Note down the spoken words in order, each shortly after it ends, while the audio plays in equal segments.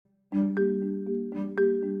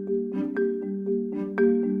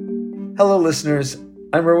Hello, listeners.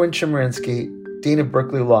 I'm Erwin Chemerinsky, Dean of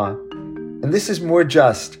Berkeley Law, and this is More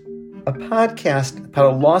Just, a podcast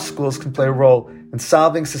about how law schools can play a role in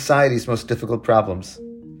solving society's most difficult problems.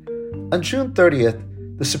 On June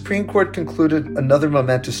 30th, the Supreme Court concluded another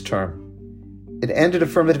momentous term. It ended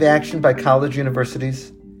affirmative action by college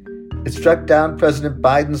universities. It struck down President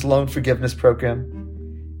Biden's loan forgiveness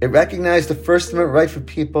program. It recognized the First Amendment right for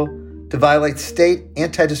people to violate state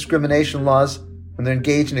anti-discrimination laws when they're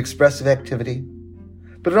engaged in expressive activity.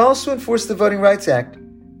 But it also enforced the Voting Rights Act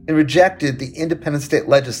and rejected the independent state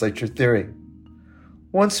legislature theory.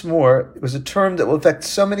 Once more, it was a term that will affect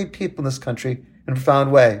so many people in this country in a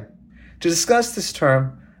profound way. To discuss this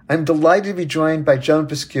term, I'm delighted to be joined by Joan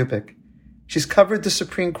Biskupic. She's covered the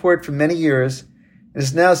Supreme Court for many years and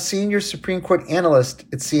is now senior Supreme Court analyst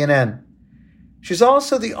at CNN. She's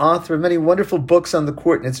also the author of many wonderful books on the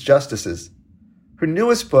court and its justices. Her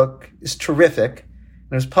newest book is terrific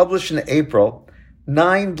and was published in April,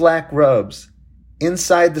 9 Black Robes,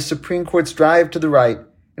 Inside the Supreme Court's Drive to the Right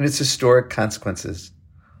and Its Historic Consequences.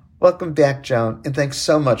 Welcome back, Joan, and thanks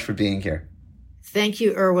so much for being here. Thank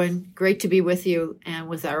you, Erwin. Great to be with you and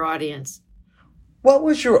with our audience. What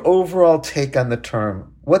was your overall take on the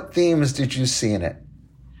term? What themes did you see in it?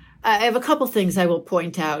 I have a couple things I will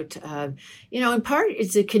point out. In part,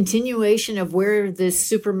 it's a continuation of where this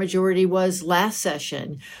supermajority was last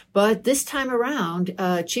session. But this time around,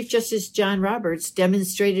 Chief Justice John Roberts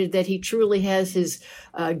demonstrated that he truly has his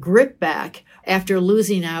grip back after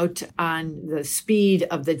losing out on the speed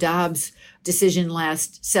of the Dobbs decision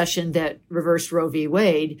last session that reversed Roe v.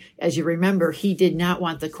 Wade. As you remember, he did not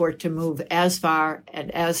want the court to move as far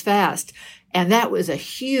and as fast. And that was a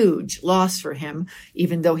huge loss for him,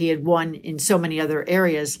 even though he had won in so many other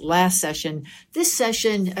areas last session. This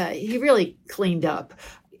session, he really cleaned up.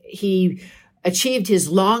 He achieved his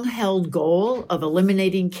long-held goal of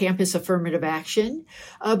eliminating campus affirmative action,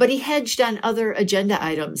 but he hedged on other agenda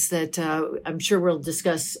items that I'm sure we'll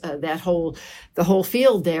discuss the whole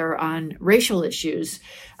field there on racial issues.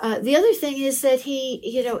 The other thing is that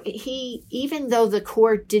he even though the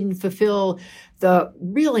court didn't fulfill the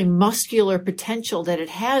really muscular potential that it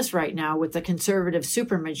has right now with the conservative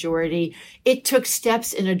supermajority, it took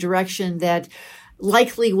steps in a direction that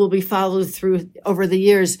likely will be followed through over the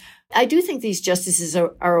years. I do think these justices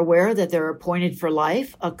are aware that they're appointed for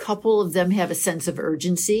life. A couple of them have a sense of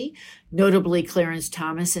urgency, notably Clarence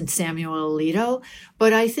Thomas and Samuel Alito.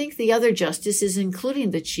 But I think the other justices,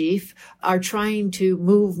 including the chief, are trying to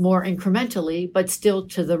move more incrementally, but still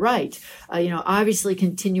to the right. Obviously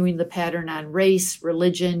continuing the pattern on race,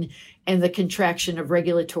 religion, and the contraction of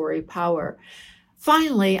regulatory power.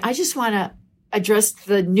 Finally, I just want to address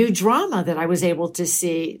the new drama that I was able to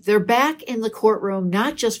see. They're back in the courtroom,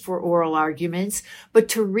 not just for oral arguments, but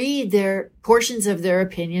to read their portions of their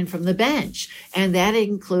opinion from the bench. And that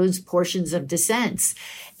includes portions of dissents.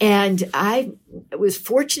 And I was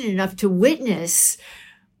fortunate enough to witness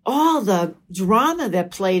all the drama that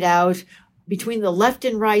played out between the left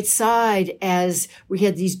and right side as we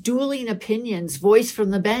had these dueling opinions voiced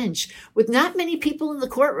from the bench with not many people in the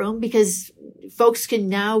courtroom because folks can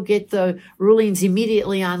now get the rulings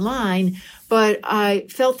immediately online. But I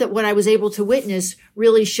felt that what I was able to witness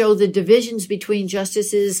really showed the divisions between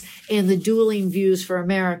justices and the dueling views for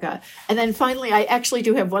America. And then finally, I actually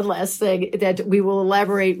do have one last thing that we will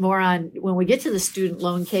elaborate more on when we get to the student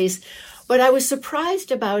loan case. But I was surprised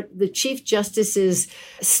about the Chief Justice's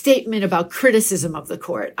statement about criticism of the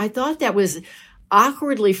court. I thought that was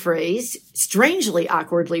awkwardly phrased, strangely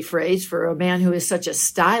awkwardly phrased for a man who is such a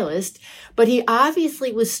stylist. But he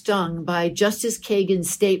obviously was stung by Justice Kagan's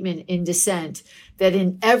statement in dissent that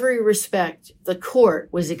in every respect, the court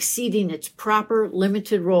was exceeding its proper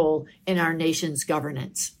limited role in our nation's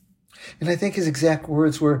governance. And I think his exact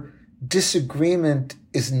words were, disagreement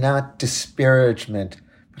is not disparagement.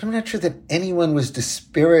 But I'm not sure that anyone was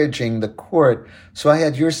disparaging the court. So I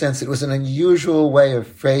had your sense it was an unusual way of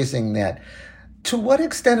phrasing that. To what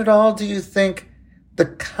extent at all do you think the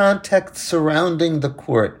context surrounding the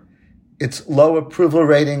court, its low approval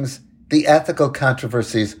ratings, the ethical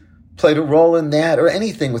controversies, played a role in that or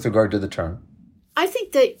anything with regard to the term? I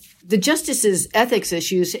think that the justices' ethics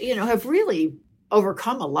issues, have really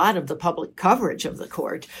overcome a lot of the public coverage of the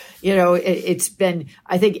court. It's been,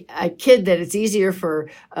 I think, I kid that it's easier for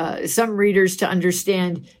some readers to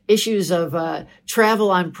understand issues of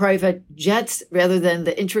travel on private jets rather than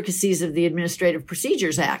the intricacies of the Administrative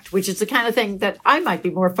Procedures Act, which is the kind of thing that I might be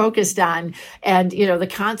more focused on, and, the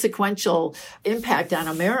consequential impact on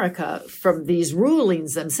America from these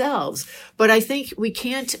rulings themselves. But I think we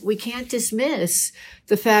can't dismiss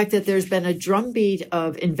the fact that there's been a drumbeat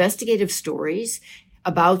of investigative stories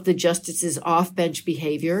about the justices' off-bench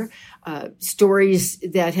behavior, stories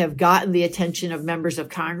that have gotten the attention of members of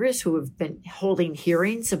Congress who have been holding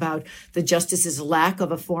hearings about the justices' lack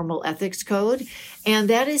of a formal ethics code. And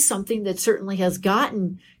that is something that certainly has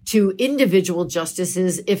gotten to individual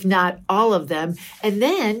justices, if not all of them. And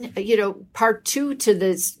then, part two to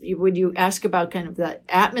this, when you ask about kind of the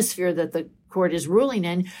atmosphere that the court is ruling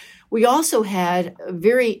in, we also had a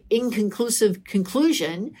very inconclusive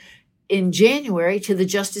conclusion in January to the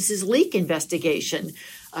justices' leak investigation.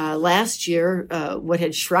 Last year, what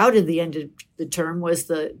had shrouded the end of the term was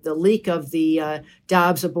the leak of the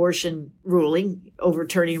Dobbs abortion ruling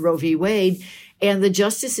overturning Roe v. Wade. And the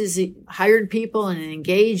justices hired people and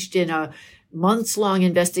engaged in a months-long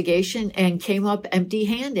investigation and came up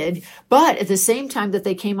empty-handed. But at the same time that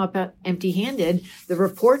they came up empty-handed, the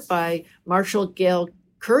report by Marshall Gail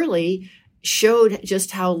Curley showed just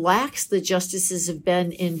how lax the justices have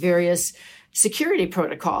been in various security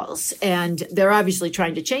protocols. And they're obviously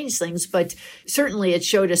trying to change things, but certainly it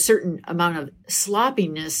showed a certain amount of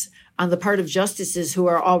sloppiness on the part of justices who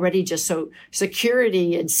are already just so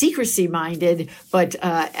security and secrecy minded, but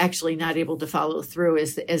actually not able to follow through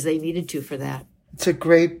as they needed to for that. It's a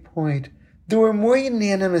great point. There were more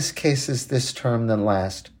unanimous cases this term than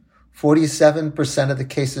last. 47% of the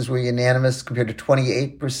cases were unanimous compared to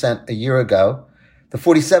 28% a year ago. The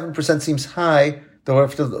 47% seems high, though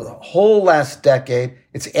after the whole last decade,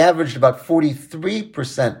 it's averaged about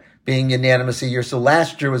 43% being unanimous a year. So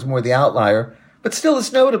last year was more the outlier. But still,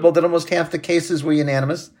 it's notable that almost half the cases were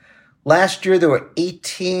unanimous. Last year, there were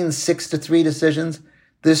 18 6-3 decisions.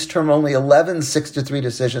 This term, only 11 6-3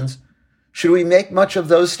 decisions. Should we make much of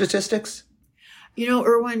those statistics?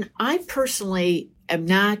 Erwin, I personally am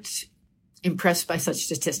not impressed by such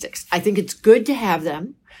statistics. I think it's good to have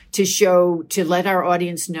them to let our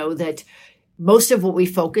audience know that most of what we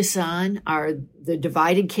focus on are the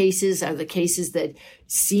divided cases, are the cases that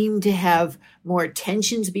seem to have more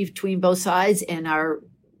tensions between both sides and are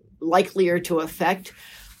likelier to affect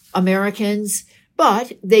Americans.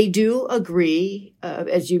 But they do agree,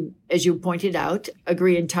 as you pointed out,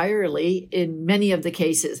 agree entirely in many of the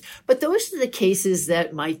cases. But those are the cases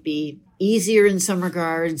that might be easier in some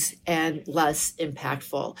regards and less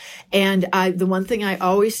impactful. And the one thing I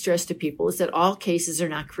always stress to people is that all cases are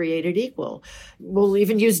not created equal. We'll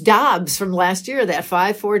even use Dobbs from last year, that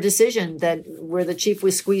 5-4 decision where the chief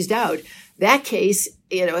was squeezed out. That case,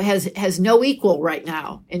 has no equal right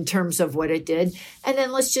now in terms of what it did. And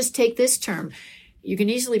then let's just take this term. You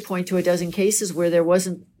can easily point to a dozen cases where there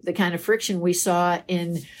wasn't the kind of friction we saw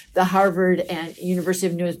in the Harvard and University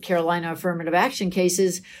of North Carolina affirmative action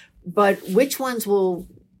cases, but which ones will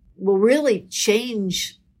really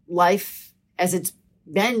change life as it's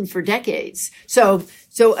been for decades? So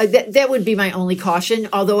that would be my only caution,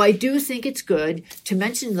 although I do think it's good to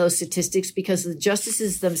mention those statistics because the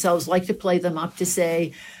justices themselves like to play them up to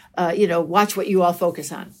say, watch what you all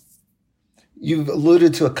focus on. You've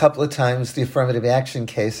alluded to a couple of times the affirmative action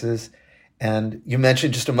cases, and you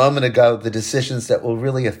mentioned just a moment ago the decisions that will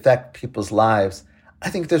really affect people's lives.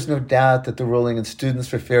 I think there's no doubt that the ruling in Students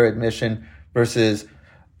for Fair Admission versus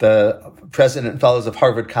the president and fellows of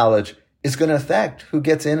Harvard College is going to affect who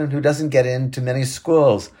gets in and who doesn't get into many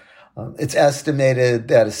schools. It's estimated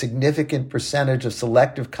that a significant percentage of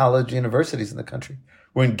selective college universities in the country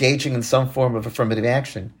were engaging in some form of affirmative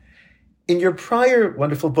action. In your prior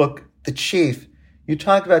wonderful book, The Chief, you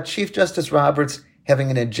talked about Chief Justice Roberts having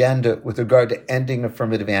an agenda with regard to ending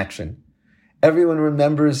affirmative action. Everyone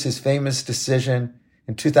remembers his famous decision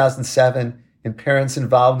in 2007 in Parents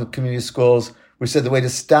Involved with Community Schools, where he said the way to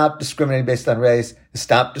stop discriminating based on race is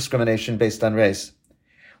stop discrimination based on race.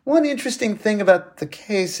 One interesting thing about the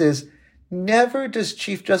case is never does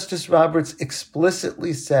Chief Justice Roberts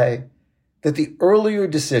explicitly say that the earlier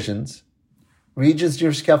decisions, Regents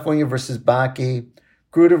University of California versus Bakke,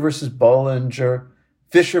 Grutter versus Bollinger,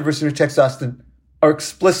 Fisher versus Texas Austin, are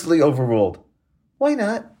explicitly overruled. Why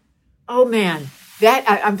not? Oh, man.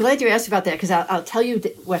 I'm glad you asked about that because I'll tell you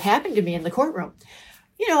what happened to me in the courtroom.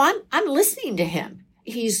 I'm listening to him.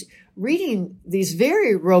 He's reading these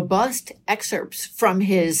very robust excerpts from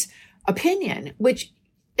his opinion, which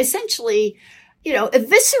essentially,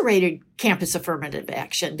 eviscerated campus affirmative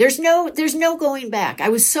action. There's no going back. I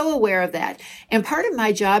was so aware of that. And part of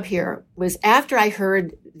my job here was after I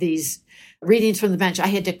heard these readings from the bench, I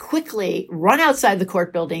had to quickly run outside the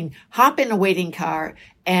court building, hop in a waiting car,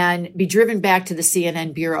 and be driven back to the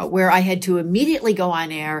CNN bureau, where I had to immediately go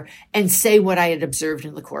on air and say what I had observed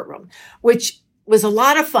in the courtroom, which was a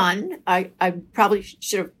lot of fun. I probably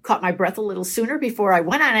should have caught my breath a little sooner before I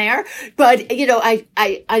went on air. But, I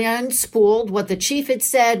unspooled what the chief had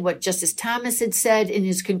said, what Justice Thomas had said in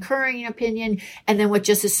his concurring opinion, and then what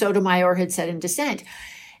Justice Sotomayor had said in dissent.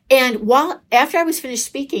 And after I was finished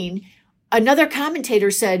speaking, another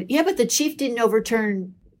commentator said, yeah, but the chief didn't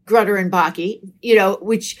overturn Grutter and Bakke,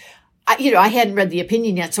 which, I hadn't read the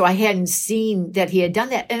opinion yet, so I hadn't seen that he had done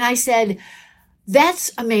that. And I said,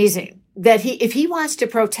 that's amazing. That if he wants to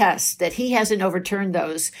protest that he hasn't overturned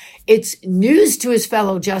those, it's news to his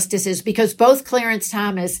fellow justices, because both Clarence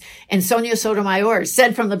Thomas and Sonia Sotomayor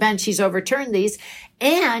said from the bench he's overturned these.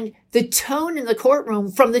 And the tone in the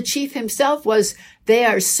courtroom from the chief himself was, they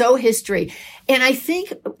are so history. And I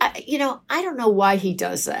think, I don't know why he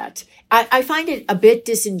does that. I find it a bit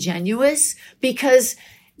disingenuous, because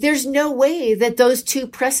there's no way that those two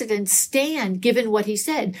precedents stand given what he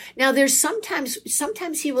said. Now, there's sometimes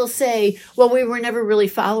he will say, well, we were never really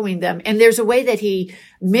following them. And there's a way that he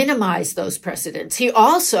minimized those precedents. He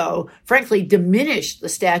also, frankly, diminished the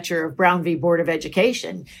stature of Brown v. Board of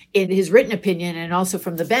Education in his written opinion and also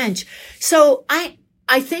from the bench. So I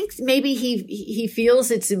think maybe he feels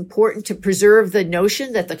it's important to preserve the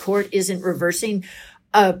notion that the court isn't reversing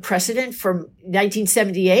a precedent from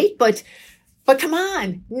 1978, but come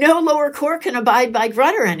on, no lower court can abide by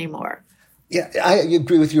Grutter anymore. Yeah, I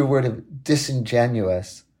agree with your word of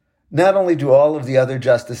disingenuous. Not only do all of the other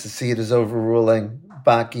justices see it as overruling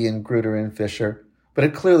Bakke and Grutter and Fisher, but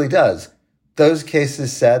it clearly does. Those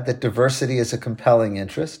cases said that diversity is a compelling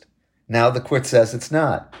interest. Now the court says it's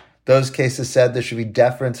not. Those cases said there should be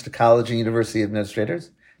deference to college and university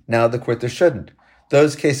administrators. Now the court there shouldn't.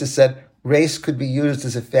 Those cases said race could be used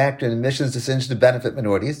as a factor in admissions decisions to benefit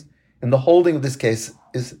minorities. And the holding of this case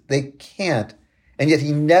is they can't. And yet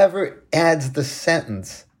he never adds the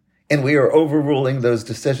sentence, and we are overruling those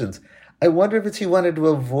decisions. I wonder if he wanted to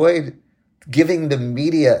avoid giving the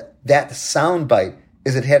media that soundbite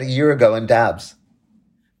as it had a year ago in Dobbs.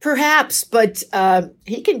 Perhaps, but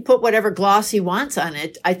he can put whatever gloss he wants on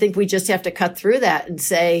it. I think we just have to cut through that and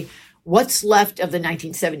say, what's left of the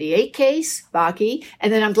 1978 case, Bakke?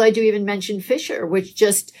 And then I'm glad you even mentioned Fisher, which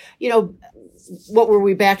just, what were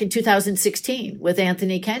we back in 2016 with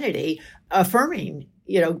Anthony Kennedy affirming,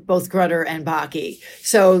 both Grutter and Bakke.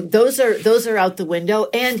 So those are out the window.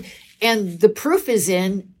 And the proof is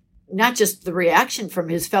in not just the reaction from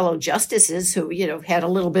his fellow justices who, had a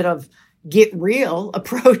little bit of get real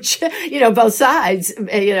approach, both sides,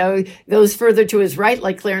 those further to his right,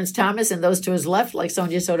 like Clarence Thomas, and those to his left, like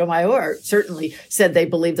Sonia Sotomayor, certainly said they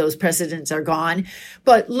believe those precedents are gone.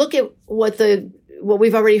 But look at what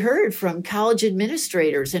we've already heard from college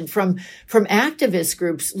administrators and from activist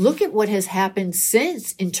groups. Look at what has happened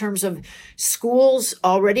since in terms of schools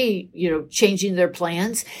already, changing their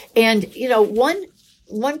plans. And,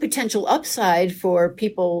 one potential upside for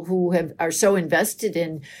people who are so invested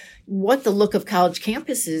in what the look of college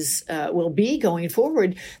campuses will be going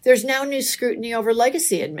forward, there's now new scrutiny over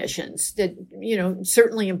legacy admissions that,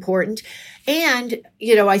 certainly important. And,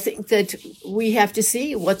 I think that we have to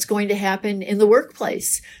see what's going to happen in the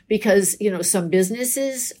workplace because, some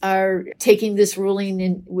businesses are taking this ruling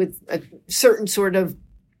in with a certain sort of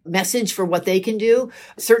message for what they can do.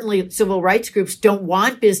 Certainly civil rights groups don't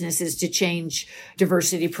want businesses to change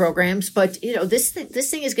diversity programs, but this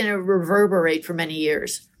thing is going to reverberate for many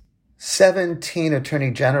years. 17 attorney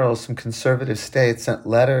generals from conservative states sent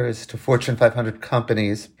letters to Fortune 500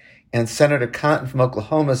 companies, and Senator Cotton from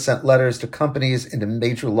Oklahoma sent letters to companies and to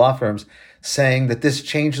major law firms saying that this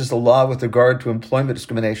changes the law with regard to employment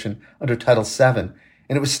discrimination under Title VII.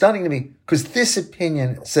 And it was stunning to me because this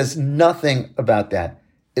opinion says nothing about that.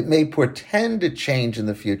 It may portend a change in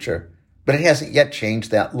the future, but it hasn't yet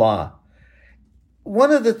changed that law. One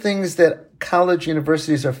of the things that college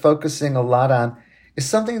universities are focusing a lot on is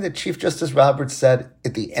something that Chief Justice Roberts said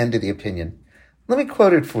at the end of the opinion. Let me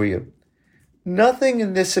quote it for you. Nothing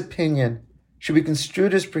in this opinion should be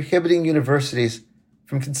construed as prohibiting universities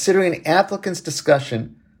from considering an applicant's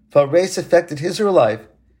discussion of how race affected his or her life,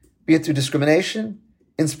 be it through discrimination,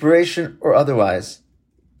 inspiration, or otherwise.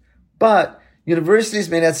 But universities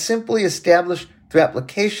may not simply establish through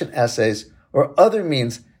application essays or other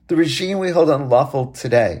means the regime we hold unlawful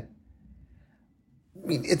today.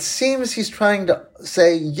 It seems he's trying to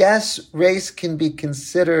say, yes, race can be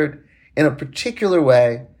considered in a particular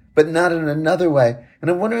way, but not in another way. And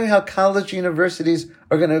I'm wondering how college universities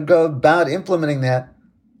are going to go about implementing that,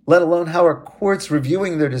 let alone how are courts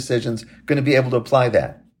reviewing their decisions going to be able to apply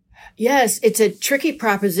that. Yes, it's a tricky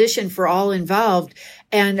proposition for all involved.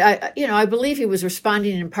 And I believe he was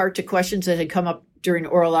responding in part to questions that had come up during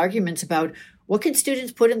oral arguments about, what can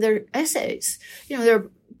students put in their essays? There are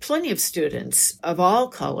plenty of students of all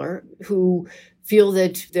color who feel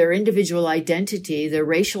that their individual identity, their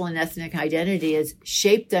racial and ethnic identity has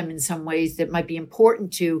shaped them in some ways that might be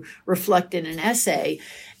important to reflect in an essay.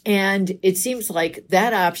 And it seems like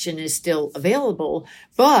that option is still available.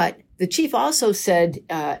 But the chief also said,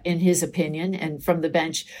 in his opinion and from the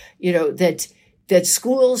bench, that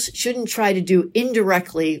schools shouldn't try to do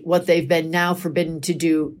indirectly what they've been now forbidden to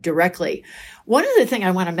do directly. One other thing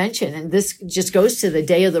I want to mention, and this just goes to the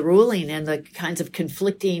day of the ruling and the kinds of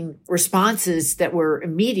conflicting responses that were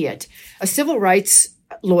immediate. A civil rights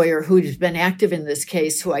lawyer who's been active in this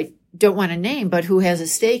case, who I don't want to name, but who has a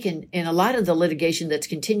stake in a lot of the litigation that's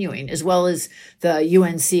continuing, as well as the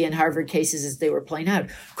UNC and Harvard cases as they were playing out,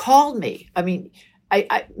 called me. I mean,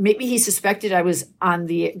 I maybe he suspected I was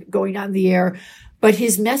going on the air, but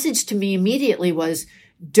his message to me immediately was,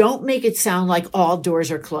 don't make it sound like all doors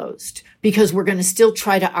are closed, because we're going to still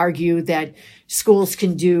try to argue that schools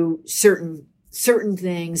can do certain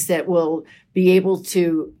things that will be able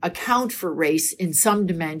to account for race in some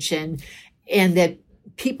dimension, and that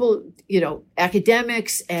people,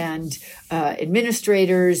 academics and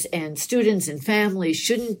administrators and students and families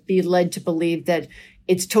shouldn't be led to believe that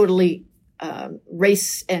it's totally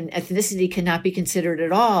race and ethnicity cannot be considered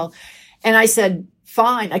at all. And I said,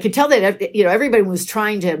 fine. I could tell that, everybody was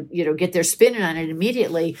trying to, get their spin on it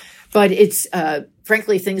immediately. But it's,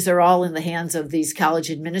 frankly, things are all in the hands of these college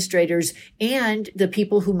administrators and the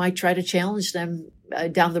people who might try to challenge them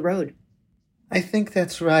down the road. I think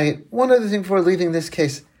that's right. One other thing before leaving this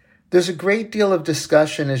case, there's a great deal of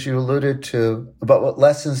discussion, as you alluded to, about what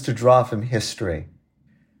lessons to draw from history.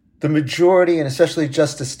 The majority, and especially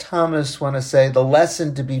Justice Thomas, want to say the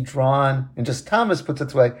lesson to be drawn, and Justice Thomas puts it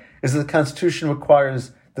this way, is that the Constitution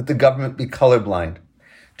requires that the government be colorblind.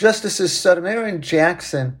 Justices Sotomayor and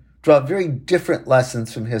Jackson draw very different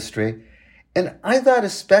lessons from history, and I thought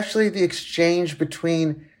especially the exchange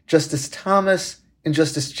between Justice Thomas and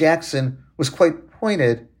Justice Jackson was quite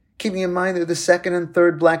pointed, keeping in mind they're the second and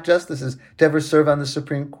third Black justices to ever serve on the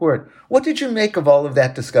Supreme Court. What did you make of all of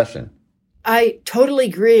that discussion? I totally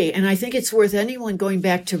agree. And I think it's worth anyone going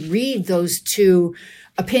back to read those two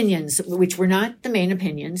opinions, which were not the main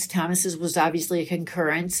opinions. Thomas's was obviously a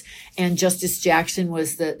concurrence, and Justice Jackson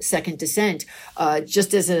was the second dissent.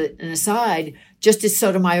 Just as an aside, Justice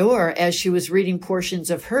Sotomayor, as she was reading portions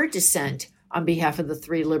of her dissent on behalf of the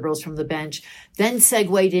three liberals from the bench, then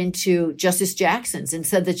segued into Justice Jackson's and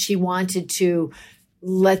said that she wanted to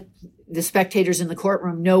let the spectators in the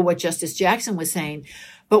courtroom know what Justice Jackson was saying.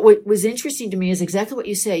 But what was interesting to me is exactly what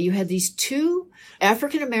you say. You had these two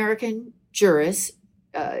African-American jurists,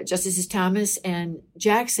 Justices Thomas and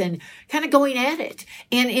Jackson, kind of going at it,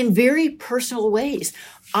 and in very personal ways.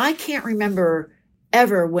 I can't remember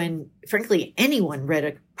ever when, frankly, anyone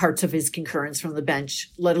read parts of his concurrence from the bench,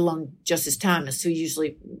 let alone Justice Thomas, who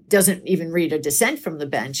usually doesn't even read a dissent from the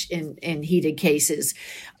bench in heated cases.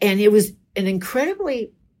 And it was an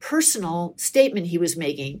incredibly personal statement he was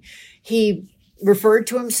making. He referred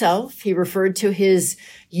to himself. He referred to his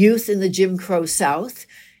youth in the Jim Crow South.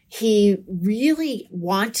 He really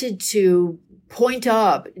wanted to point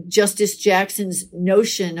up Justice Jackson's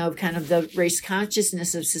notion of kind of the race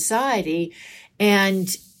consciousness of society,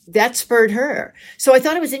 and that spurred her. So I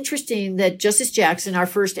thought it was interesting that Justice Jackson, our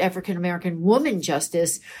first African-American woman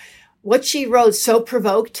justice, what she wrote so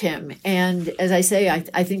provoked him. And as I say,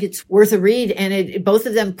 I think it's worth a read. And both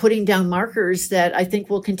of them putting down markers that I think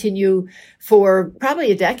will continue for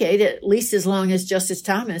probably a decade, at least as long as Justice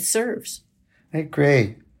Thomas serves. I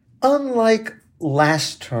agree. Unlike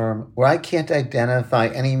last term, where I can't identify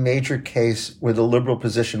any major case where the liberal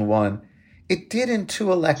position won, it did in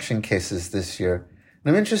two election cases this year.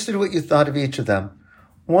 And I'm interested in what you thought of each of them.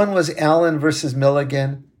 One was Allen versus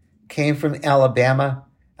Milligan, came from Alabama.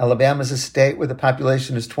 Alabama is a state where the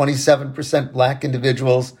population is 27% Black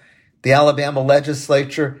individuals. The Alabama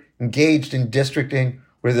legislature engaged in districting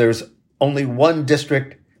where there's only one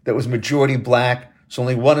district that was majority Black, so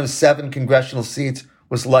only one of 7 congressional seats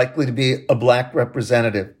was likely to be a Black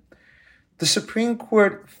representative. The Supreme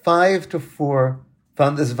Court, 5-4,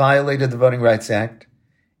 found this violated the Voting Rights Act.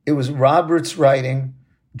 It was Roberts writing,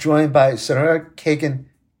 joined by Senator Kagan,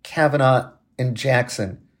 Kavanaugh, and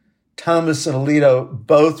Jackson. Thomas and Alito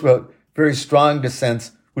both wrote very strong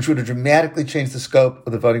dissents, which would have dramatically changed the scope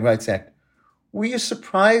of the Voting Rights Act. Were you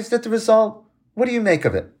surprised at the result? What do you make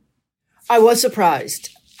of it? I was surprised.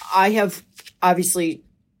 I have obviously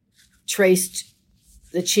traced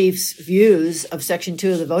the chief's views of Section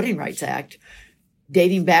 2 of the Voting Rights Act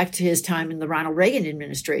dating back to his time in the Ronald Reagan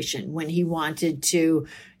administration when he wanted to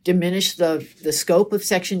diminish the scope of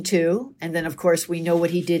Section 2. And then, of course, we know what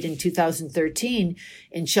he did in 2013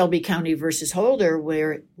 in Shelby County versus Holder,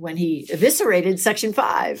 when he eviscerated Section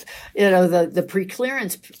 5, the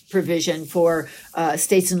pre-clearance provision for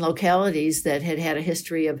states and localities that had a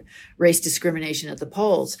history of race discrimination at the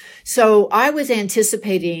polls. So I was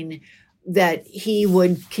anticipating that he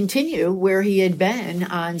would continue where he had been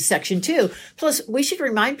on Section 2. Plus, we should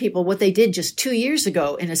remind people what they did just 2 years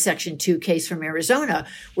ago in a Section 2 case from Arizona,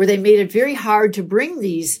 where they made it very hard to bring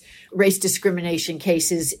these race discrimination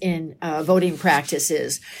cases in voting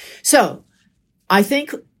practices. So I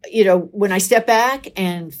think, when I step back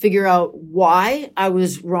and figure out why I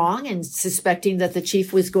was wrong and suspecting that the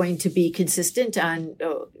chief was going to be consistent on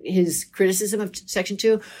his criticism of Section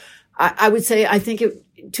 2, I would say I think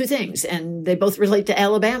two things, and they both relate to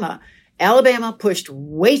Alabama. Alabama pushed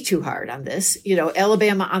way too hard on this.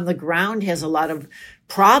 Alabama on the ground has a lot of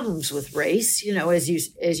problems with race.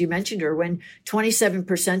 As you mentioned, Erwin,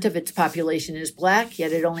 27% of its population is Black,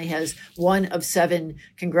 yet it only has 1 of 7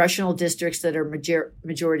 congressional districts that are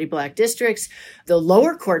majority Black districts. The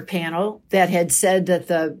lower court panel that had said that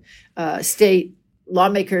the state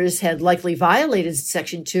lawmakers had likely violated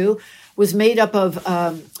Section 2 was made up of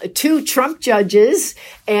 2 Trump judges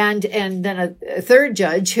and then a third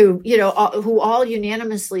judge who all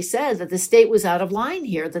unanimously said that the state was out of line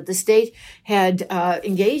here, that the state had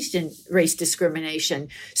engaged in race discrimination.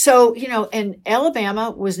 So, and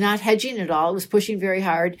Alabama was not hedging at all. It was pushing very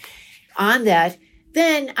hard on that.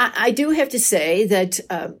 Then I do have to say that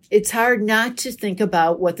it's hard not to think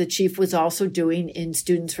about what the chief was also doing in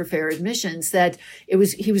Students for Fair Admissions, that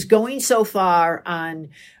he was going so far on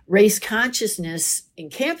race consciousness in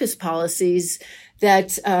campus policies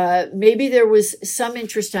that maybe there was some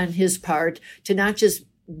interest on his part to not just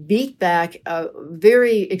beat back a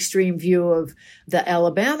very extreme view of the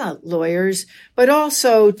Alabama lawyers, but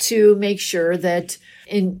also to make sure that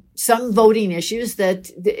in some voting issues that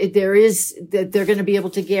they're going to be able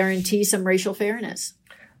to guarantee some racial fairness.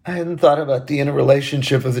 I hadn't thought about the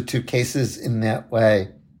interrelationship of the two cases in that way.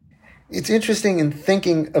 It's interesting in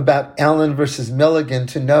thinking about Allen versus Milligan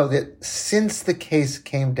to know that since the case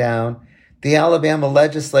came down, the Alabama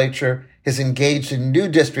legislature has engaged in new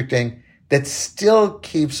districting that still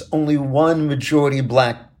keeps only 1 majority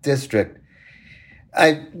Black district.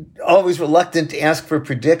 I'm always reluctant to ask for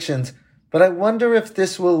predictions, but I wonder if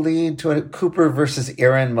this will lead to a Cooper versus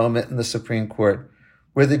Aaron moment in the Supreme Court,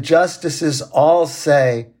 where the justices all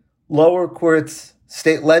say, lower courts,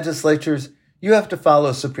 state legislatures, you have to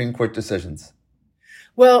follow Supreme Court decisions.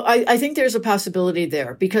 Well, I think there's a possibility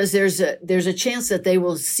there because there's a chance that they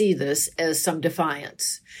will see this as some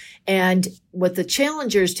defiance. And what the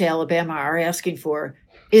challengers to Alabama are asking for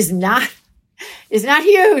is not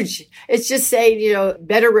huge. It's just saying,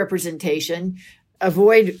 better representation,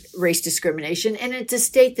 avoid race discrimination. And it's a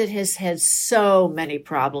state that has had so many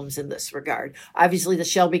problems in this regard. Obviously, the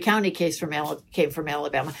Shelby County case came from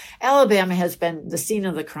Alabama. Alabama has been the scene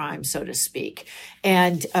of the crime, so to speak.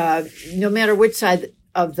 And no matter which side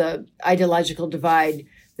of the ideological divide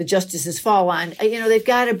the justices fall on, they've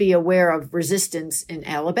got to be aware of resistance in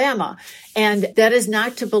Alabama. And that is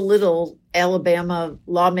not to belittle Alabama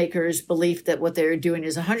lawmakers' belief that what they're doing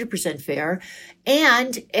is 100% fair.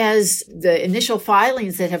 And as the initial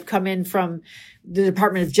filings that have come in from the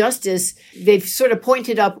Department of Justice, they've sort of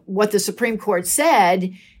pointed up what the Supreme Court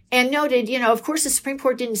said and noted, of course, the Supreme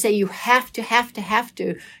Court didn't say you have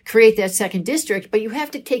to create that second district, but you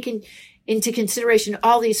have to take into consideration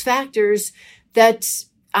all these factors that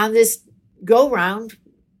on this go-round,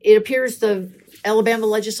 it appears the Alabama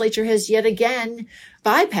legislature has yet again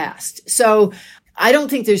bypassed. So I don't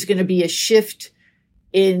think there's going to be a shift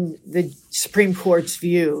in the Supreme Court's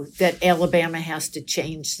view that Alabama has to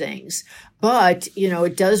change things. But,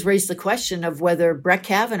 it does raise the question of whether Brett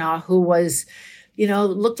Kavanaugh, who was,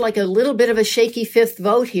 looked like a little bit of a shaky fifth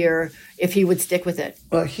vote here, if he would stick with it.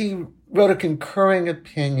 Well, he wrote a concurring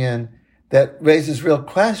opinion that raises real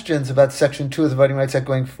questions about Section 2 of the Voting Rights Act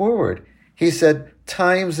going forward. He said,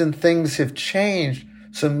 times and things have changed,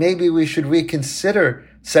 so maybe we should reconsider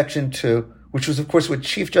Section 2, which was, of course, what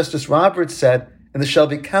Chief Justice Roberts said in the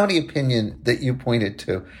Shelby County opinion that you pointed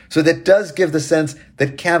to. So that does give the sense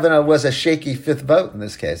that Kavanaugh was a shaky fifth vote in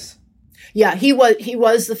this case. Yeah, he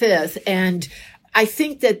was the fifth. And I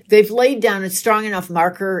think that they've laid down a strong enough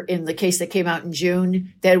marker in the case that came out in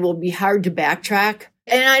June that it will be hard to backtrack.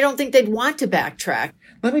 And I don't think they'd want to backtrack.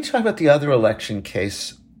 Let me talk about the other election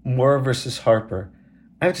case, Moore versus Harper.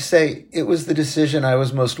 I have to say, it was the decision I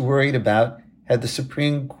was most worried about had the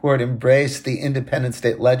Supreme Court embraced the independent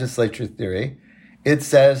state legislature theory. It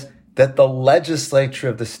says that the legislature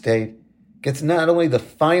of the state gets not only the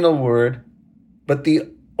final word, but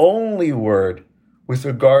the only word with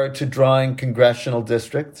regard to drawing congressional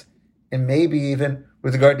districts, and maybe even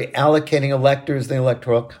with regard to allocating electors in the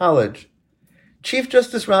Electoral College. Chief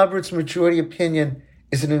Justice Roberts' majority opinion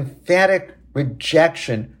is an emphatic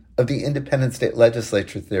rejection of the independent state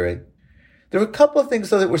legislature theory. There were a couple of things,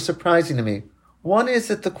 though, that were surprising to me. One is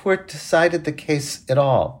that the court decided the case at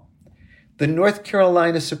all. The North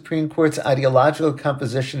Carolina Supreme Court's ideological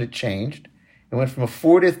composition had changed. It went from a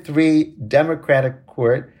 4-3 Democratic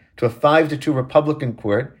court to a 5-2 Republican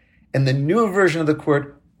court, and the new version of the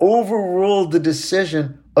court overruled the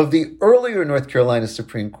decision of the earlier North Carolina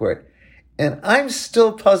Supreme Court. And I'm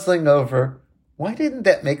still puzzling over, why didn't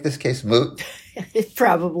that make this case moot? It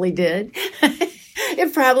probably did.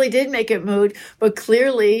 It probably did make it moot, but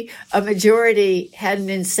clearly a majority had an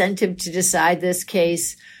incentive to decide this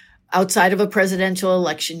case outside of a presidential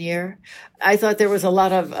election year. I thought there was a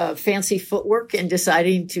lot of fancy footwork in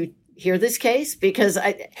deciding to hear this case because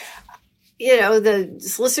the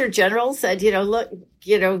Solicitor General said, look,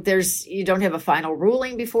 you don't have a final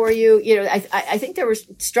ruling before you. I think there were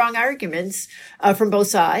strong arguments from both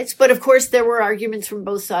sides, but of course there were arguments from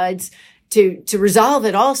both sides to resolve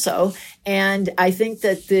it also. And I think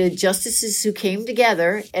that the justices who came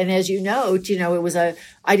together, and as you note, it was a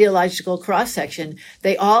ideological cross-section,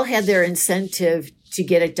 they all had their incentive to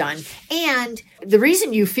get it done. And the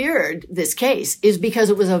reason you feared this case is because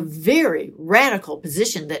it was a very radical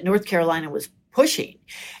position that North Carolina was pushing.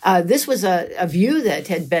 This was a view that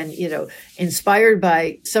had been, inspired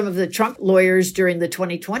by some of the Trump lawyers during the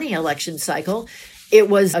 2020 election cycle. It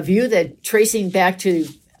was a view that, tracing back to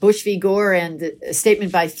Bush v. Gore and a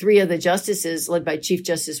statement by three of the justices led by Chief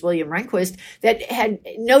Justice William Rehnquist, that had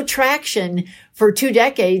no traction for 2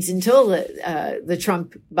 decades until the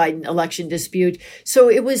Trump-Biden election dispute. So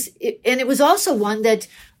it was also one that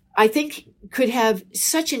I think could have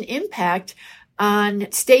such an impact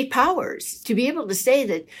on state powers, to be able to say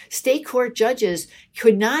that state court judges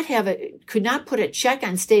could not put a check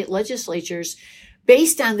on state legislatures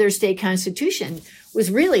based on their state constitution was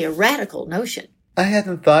really a radical notion. I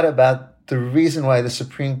hadn't thought about the reason why the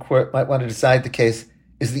Supreme Court might want to decide the case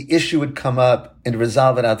is the issue would come up and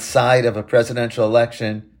resolve it outside of a presidential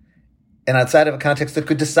election and outside of a context that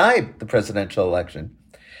could decide the presidential election.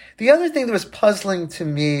 The other thing that was puzzling to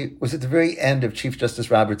me was at the very end of Chief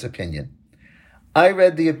Justice Roberts' opinion. I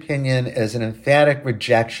read the opinion as an emphatic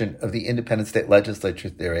rejection of the independent state legislature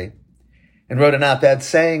theory and wrote an op-ed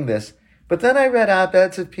saying this. But then I read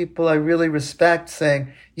op-eds of people I really respect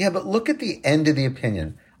saying, yeah, but look at the end of the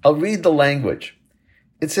opinion. I'll read the language.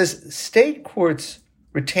 It says, state courts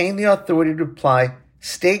retain the authority to apply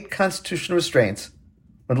state constitutional restraints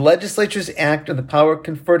when legislatures act on the power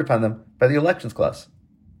conferred upon them by the Elections Clause.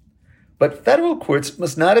 But federal courts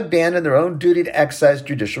must not abandon their own duty to exercise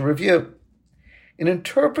judicial review. In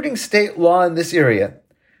interpreting state law in this area,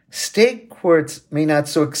 state courts may not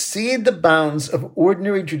so exceed the bounds of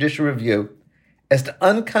ordinary judicial review as to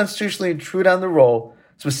unconstitutionally intrude on the role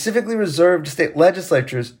specifically reserved to state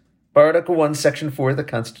legislatures by Article 1, Section 4 of the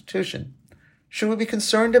Constitution. Should we be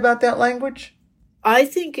concerned about that language? I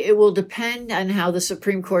think it will depend on how the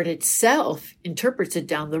Supreme Court itself interprets it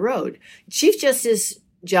down the road. Chief Justice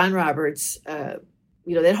John Roberts,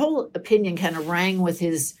 that whole opinion kind of rang with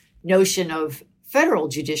his notion of federal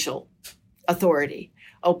judicial authority,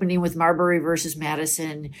 opening with Marbury versus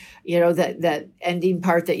Madison, that ending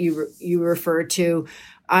part that you referred to.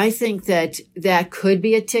 I think that could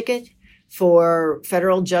be a ticket for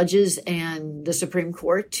federal judges and the Supreme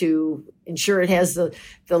Court to ensure it has the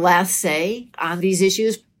last say on these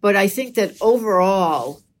issues. But I think that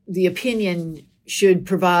overall, the opinion should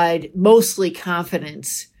provide mostly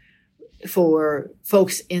confidence for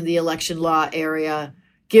folks in the election law area,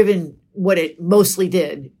 given what it mostly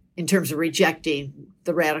did in terms of rejecting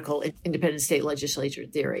the radical independent state legislature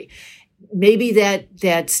theory. Maybe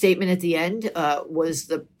that statement at the end was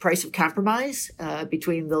the price of compromise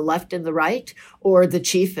between the left and the right, or the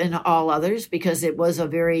chief and all others, because it was a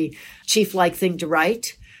very chief-like thing to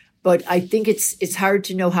write. But I think it's hard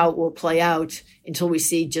to know how it will play out until we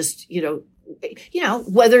see just,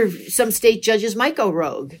 whether some state judges might go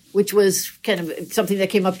rogue, which was kind of something that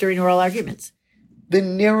came up during oral arguments. The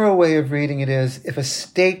narrow way of reading it is, if a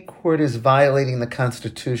state court is violating the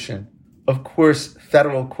Constitution, of course,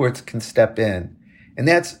 federal courts can step in. And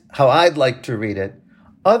that's how I'd like to read it.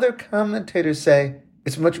 Other commentators say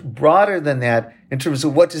it's much broader than that in terms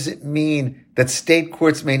of what does it mean that state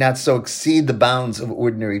courts may not so exceed the bounds of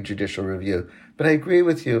ordinary judicial review. But I agree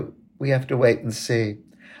with you. We have to wait and see.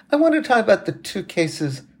 I want to talk about the 2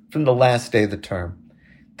 cases from the last day of the term.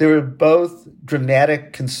 They were both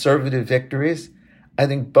dramatic conservative victories. I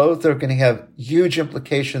think both are going to have huge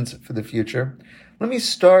implications for the future. Let me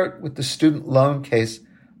start with the student loan case,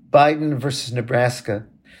 Biden versus Nebraska.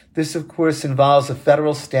 This, of course, involves a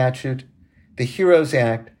federal statute, the HEROES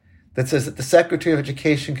Act, that says that the Secretary of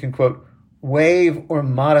Education can, quote, waive or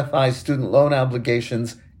modify student loan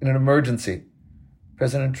obligations in an emergency.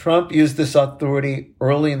 President Trump used this authority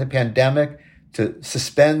early in the pandemic to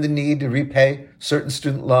suspend the need to repay certain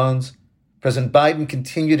student loans. President Biden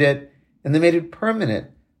continued it, and they made it permanent.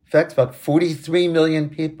 In fact, about 43 million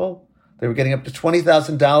people, they were getting up to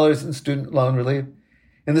 $20,000 in student loan relief.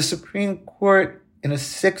 And the Supreme Court, in a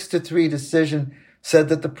 6-3 decision, said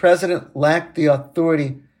that the president lacked the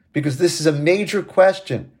authority because this is a major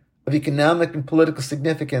question of economic and political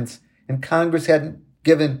significance, and Congress hadn't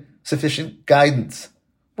given sufficient guidance.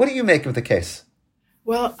 What do you make of the case?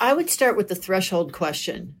 Well, I would start with the threshold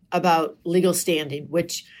question about legal standing,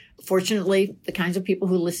 which fortunately, the kinds of people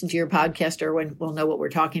who listen to your podcast, Erwin, will know what we're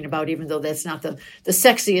talking about, even though that's not the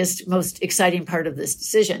sexiest, most exciting part of this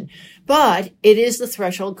decision. But it is the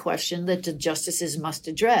threshold question that the justices must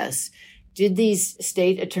address. Did these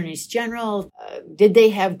state attorneys general, did they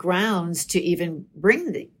have grounds to even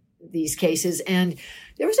bring these cases? And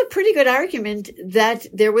there was a pretty good argument that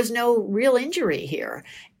there was no real injury here.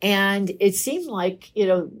 And it seemed like,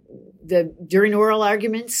 during oral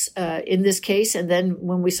arguments in this case, and then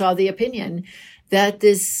when we saw the opinion, that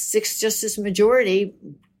this 6-justice majority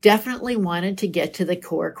definitely wanted to get to the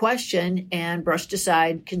core question and brushed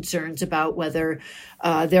aside concerns about whether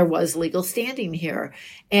there was legal standing here.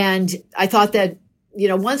 And I thought that,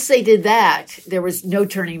 once they did that, there was no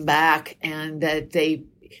turning back, and that they,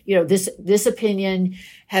 this opinion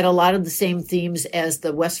had a lot of the same themes as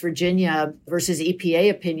the West Virginia versus EPA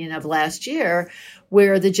opinion of last year,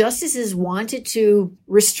 where the justices wanted to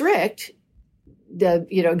restrict the,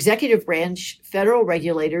 executive branch federal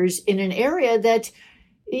regulators in an area that,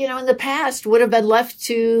 in the past would have been left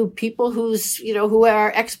to people who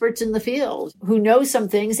are experts in the field, who know some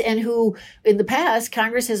things, and who in the past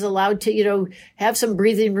Congress has allowed to, have some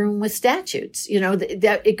breathing room with statutes.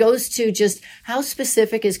 That it goes to just how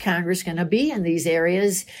specific is Congress going to be in these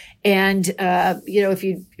areas. And, if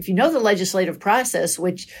you know the legislative process,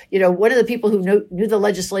 which, one of the people who knew the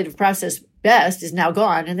legislative process best is now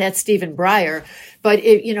gone, and that's Stephen Breyer. But,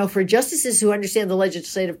 for justices who understand the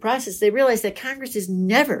legislative process, they realize that Congress is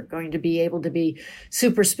never going to be able to be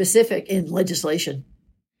super specific in legislation.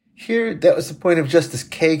 Here, that was the point of Justice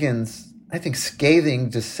Kagan's, I think, scathing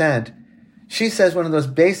dissent. She says one of those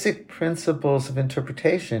basic principles of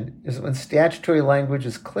interpretation is that when statutory language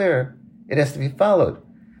is clear, it has to be followed.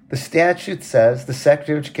 The statute says the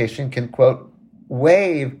Secretary of Education can, quote,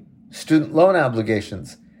 waive student loan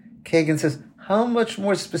obligations. Kagan says, how much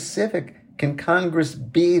more specific can Congress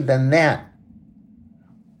be than that?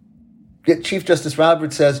 Yet Chief Justice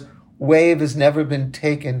Roberts says, waive has never been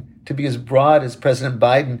taken to be as broad as President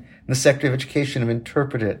Biden and the Secretary of Education have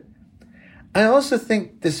interpreted it. I also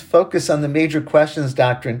think this focus on the major questions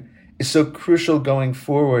doctrine is so crucial going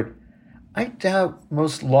forward. I doubt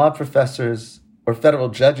most law professors or federal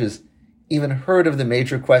judges even heard of the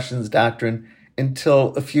major questions doctrine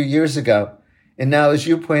until a few years ago. And now, as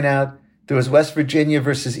you point out, there was West Virginia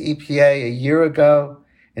versus EPA a year ago,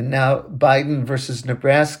 and now Biden versus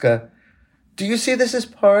Nebraska. Do you see this as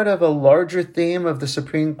part of a larger theme of the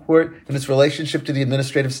Supreme Court and its relationship to the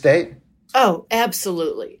administrative state? Oh,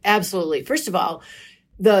 absolutely. Absolutely. First of all,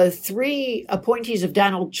 the 3 appointees of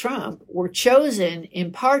Donald Trump were chosen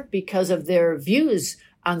in part because of their views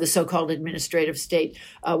on the so-called administrative state.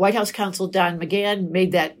 White House counsel Don McGahn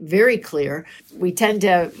made that very clear. We tend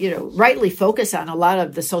to, rightly focus on a lot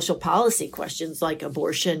of the social policy questions like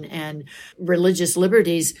abortion and religious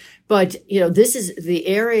liberties. But, this is the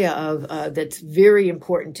area of that's very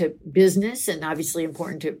important to business and obviously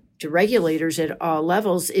important to regulators at all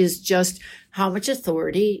levels, is just how much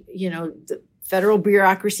authority, the federal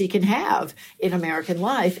bureaucracy can have in American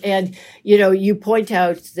life. And, you point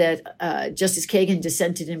out that Justice Kagan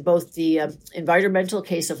dissented in both the environmental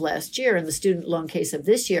case of last year and the student loan case of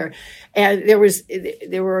this year. And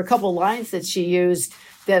there were a couple lines that she used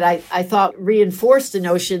that I thought reinforced the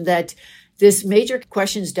notion that this major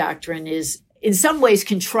questions doctrine is in some ways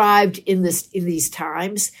contrived in these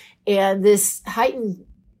times. And this heightened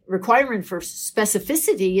requirement for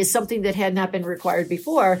specificity is something that had not been required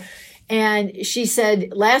before. And she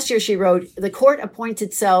said last year, she wrote, the court appoints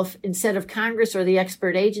itself instead of Congress or the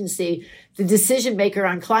expert agency, the decision maker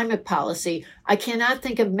on climate policy. I cannot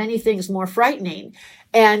think of many things more frightening.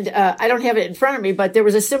 And I don't have it in front of me, but there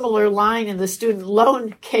was a similar line in the student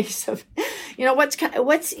loan case of,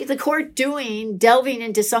 what's the court doing, delving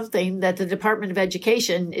into something that the Department of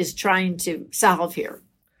Education is trying to solve here.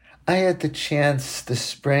 I had the chance this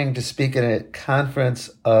spring to speak at a conference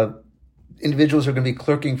of individuals who are going to be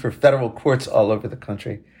clerking for federal courts all over the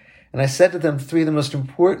country. And I said to them, 3 of the most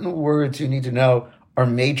important words you need to know are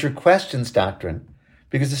major questions doctrine,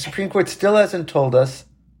 because the Supreme Court still hasn't told us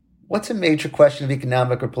what's a major question of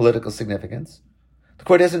economic or political significance. The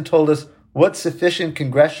court hasn't told us what's sufficient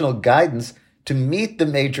congressional guidance to meet the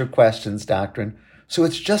major questions doctrine. So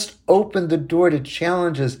it's just opened the door to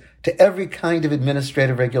challenges to every kind of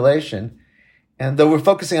administrative regulation. And though we're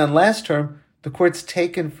focusing on last term, the court's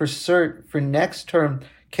taken for cert for next term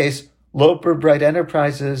case Loper Bright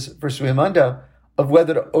Enterprises versus Raimundo of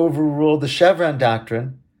whether to overrule the Chevron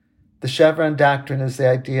doctrine. The Chevron doctrine is the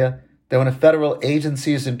idea that when a federal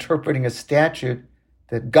agency is interpreting a statute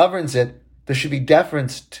that governs it, there should be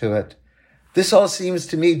deference to it. This all seems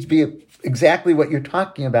to me to be exactly what you're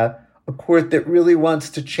talking about, a court that really wants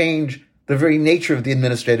to change the very nature of the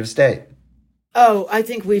administrative state. Oh, I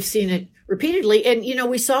think we've seen it repeatedly. And,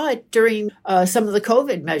 we saw it during some of the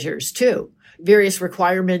COVID measures, too. Various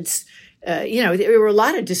requirements. There were a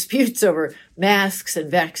lot of disputes over masks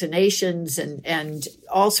and vaccinations and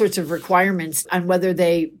all sorts of requirements on whether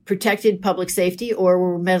they protected public safety or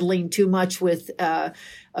were meddling too much with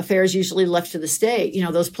affairs usually left to the state.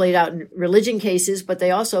 Those played out in religion cases, but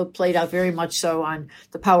they also played out very much so on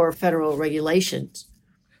the power of federal regulations.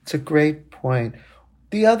 It's a great point.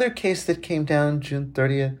 The other case that came down June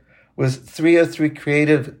 30th was 303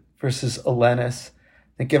 Creative versus Elenis.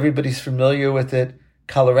 I think everybody's familiar with it.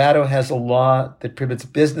 Colorado has a law that prohibits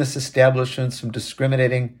business establishments from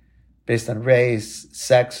discriminating based on race,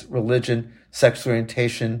 sex, religion, sexual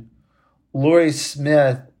orientation. Lori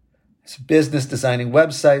Smith has a business designing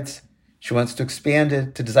websites. She wants to expand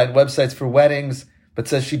it to design websites for weddings, but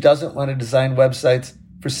says she doesn't want to design websites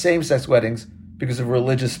for same-sex weddings because of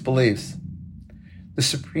religious beliefs. The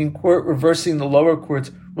Supreme Court, reversing the lower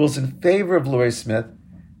court's rules in favor of Lori Smith,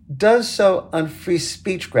 does so on free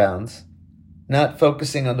speech grounds, not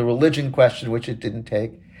focusing on the religion question, which it didn't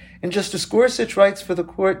take. And Justice Gorsuch writes for the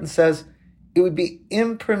court and says it would be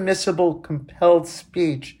impermissible compelled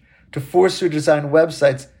speech to force her to design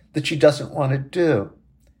websites that she doesn't want to do.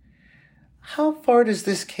 How far does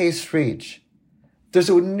this case reach? There's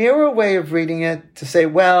a narrow way of reading it to say,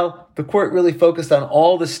 well, the court really focused on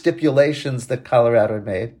all the stipulations that Colorado had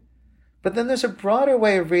made. But then there's a broader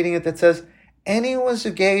way of reading it that says anyone who's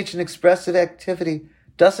engaged in expressive activity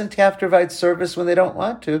doesn't have to provide service when they don't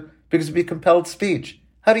want to because it'd be compelled speech.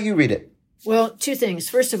 How do you read it? Well, 2 things.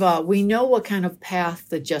 First of all, we know what kind of path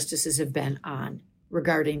the justices have been on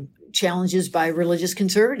regarding challenges by religious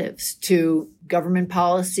conservatives to government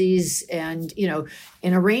policies and,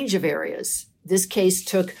 in a range of areas. This case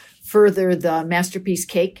took further the Masterpiece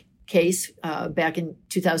Cake case back in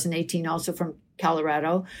 2018, also from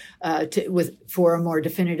Colorado, for a more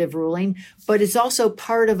definitive ruling. But it's also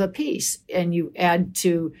part of a piece. And you add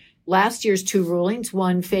to last year's 2 rulings,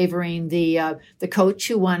 one favoring the coach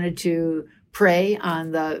who wanted to pray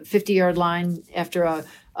on the 50-yard line after a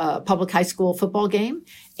public high school football game,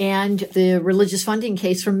 and the religious funding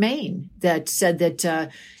case from Maine that said that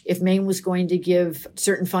if Maine was going to give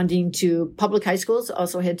certain funding to public high schools,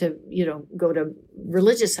 also had to, go to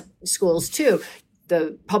religious schools too.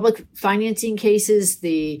 The public financing cases,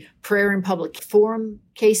 the prayer in public forum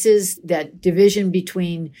cases, that division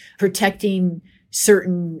between protecting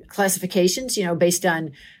certain classifications, based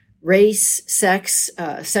on race, sex,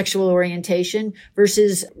 sexual orientation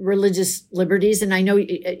versus religious liberties. And I know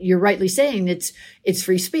you're rightly saying it's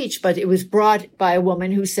free speech, but it was brought by a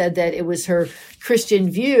woman who said that it was her Christian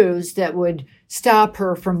views that would stop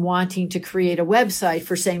her from wanting to create a website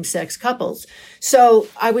for same-sex couples. So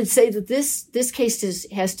I would say that this case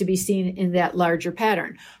has to be seen in that larger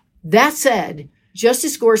pattern. That said,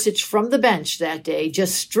 Justice Gorsuch from the bench that day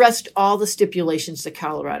just stressed all the stipulations that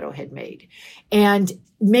Colorado had made. And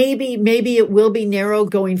maybe it will be narrow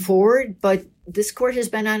going forward, but this court has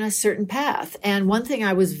been on a certain path. And one thing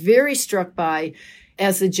I was very struck by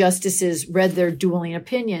as the justices read their dueling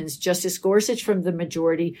opinions, Justice Gorsuch from the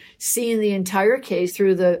majority, seeing the entire case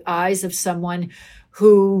through the eyes of someone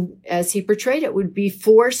who, as he portrayed it, would be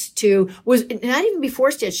forced to, was not even be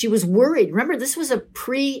forced yet. She was worried. Remember, this was a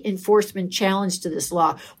pre-enforcement challenge to this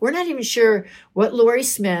law. We're not even sure what Lori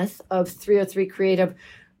Smith of 303 Creative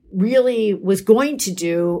really was going to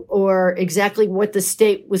do or exactly what the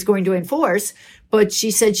state was going to enforce. But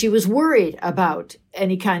she said she was worried about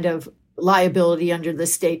any kind of liability under the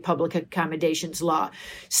state public accommodations law.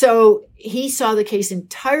 So he saw the case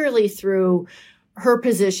entirely through her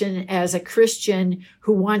position as a Christian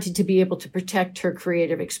who wanted to be able to protect her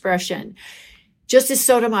creative expression. Justice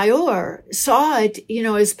Sotomayor saw it,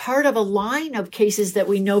 as part of a line of cases that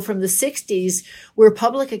we know from the 60s where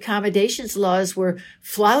public accommodations laws were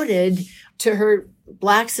flouted to hurt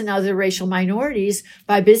Blacks and other racial minorities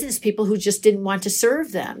by business people who just didn't want to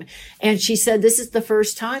serve them. And she said this is the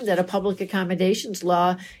first time that a public accommodations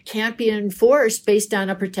law can't be enforced based on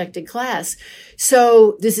a protected class.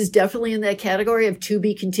 So this is definitely in that category of to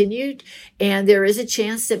be continued. And there is a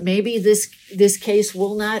chance that maybe this case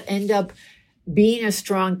will not end up being a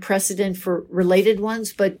strong precedent for related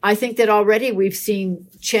ones. But I think that already we've seen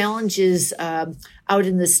challenges out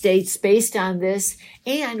in the states based on this.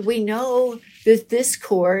 And we know that this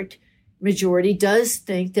court majority does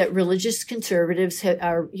think that religious conservatives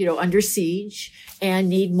are, under siege and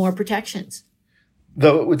need more protections.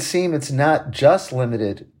 Though it would seem it's not just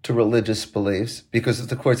limited to religious beliefs, because of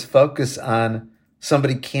the court's focus on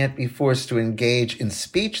somebody can't be forced to engage in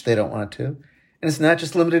speech they don't want to. And it's not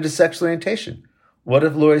just limited to sexual orientation. What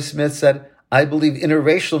if Laurie Smith said, I believe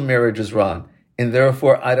interracial marriage is wrong, and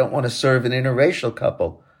therefore I don't want to serve an interracial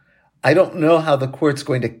couple? I don't know how the court's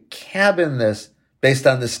going to cabin this based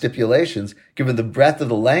on the stipulations, given the breadth of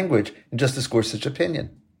the language in Justice Gorsuch's opinion.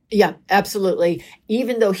 Yeah, absolutely.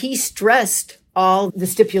 Even though he stressed all the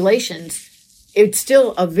stipulations, it's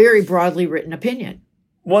still a very broadly written opinion.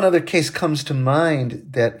 One other case comes to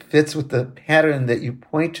mind that fits with the pattern that you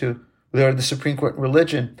point to with the Supreme Court in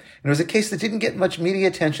religion. And it was a case that didn't get much media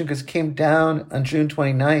attention because it came down on June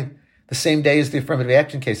 29th, the same day as the affirmative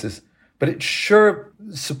action cases. But it sure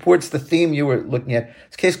supports the theme you were looking at.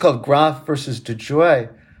 It's a case called Groff versus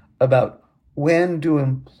DeJoy about when do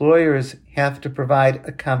employers have to provide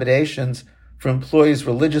accommodations for employees'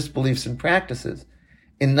 religious beliefs and practices.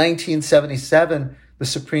 In 1977, the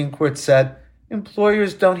Supreme Court said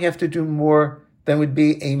employers don't have to do more than would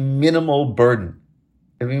be a minimal burden.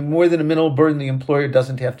 I mean, more than a minimal burden, the employer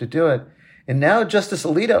doesn't have to do it. And now Justice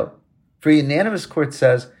Alito, for a unanimous court,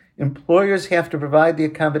 says employers have to provide the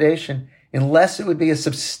accommodation unless it would be a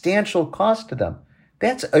substantial cost to them.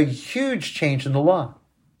 That's a huge change in the law.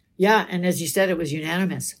 Yeah, and as you said, it was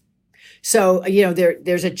unanimous. So,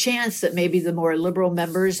 there's a chance that maybe the more liberal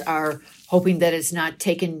members are hoping that it's not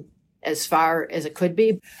taken as far as it could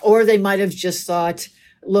be. Or they might have just thought,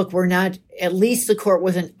 look, at least the court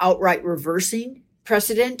wasn't outright reversing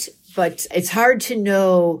precedent, but it's hard to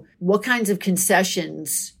know what kinds of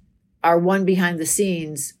concessions are won behind the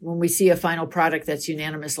scenes when we see a final product that's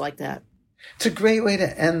unanimous like that. It's a great way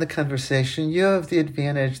to end the conversation. You have the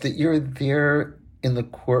advantage that you're there in the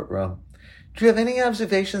courtroom. Do you have any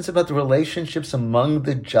observations about the relationships among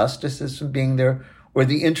the justices from being there, or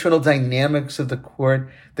the internal dynamics of the court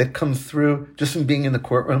that come through just from being in the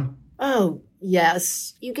courtroom? Oh,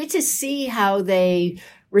 yes. You get to see how they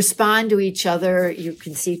respond to each other. You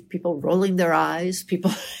can see people rolling their eyes,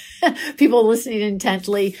 people listening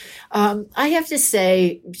intently. I have to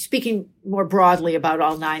say, speaking more broadly about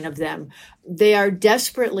all 9 of them, they are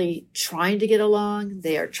desperately trying to get along.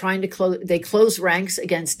 They are trying to close ranks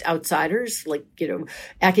against outsiders like,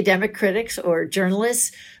 academic critics or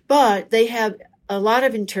journalists, but they have a lot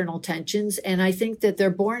of internal tensions. And I think that they're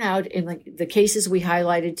borne out in the cases we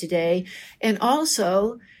highlighted today. And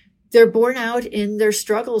also they're borne out in their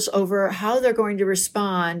struggles over how they're going to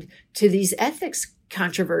respond to these ethics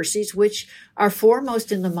controversies, which are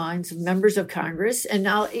foremost in the minds of members of Congress. And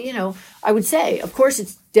now, I would say, of course,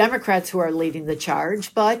 it's Democrats who are leading the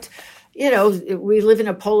charge, but, we live in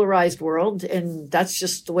a polarized world, and that's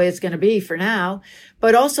just the way it's going to be for now.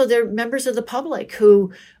 But also they're members of the public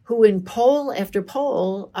who in poll after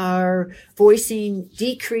poll are voicing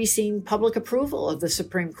decreasing public approval of the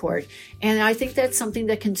Supreme Court. And I think that's something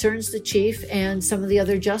that concerns the chief and some of the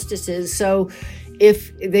other justices. So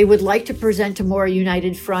if they would like to present a more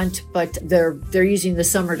united front, but they're using the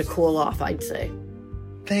summer to cool off, I'd say.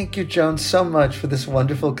 Thank you, Joan, so much for this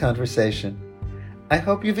wonderful conversation. I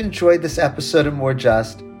hope you've enjoyed this episode of More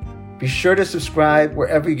Just. Be sure to subscribe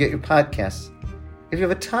wherever you get your podcasts. If you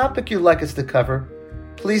have a topic you'd like us to cover,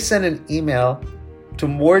 please send an email to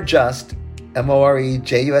morejust,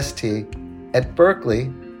 MOREJUST, at Berkeley,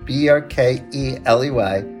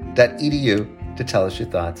 BERKELEY.edu to tell us your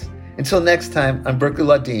thoughts. Until next time, I'm Berkeley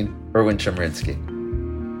Law Dean Erwin Chemerinsky.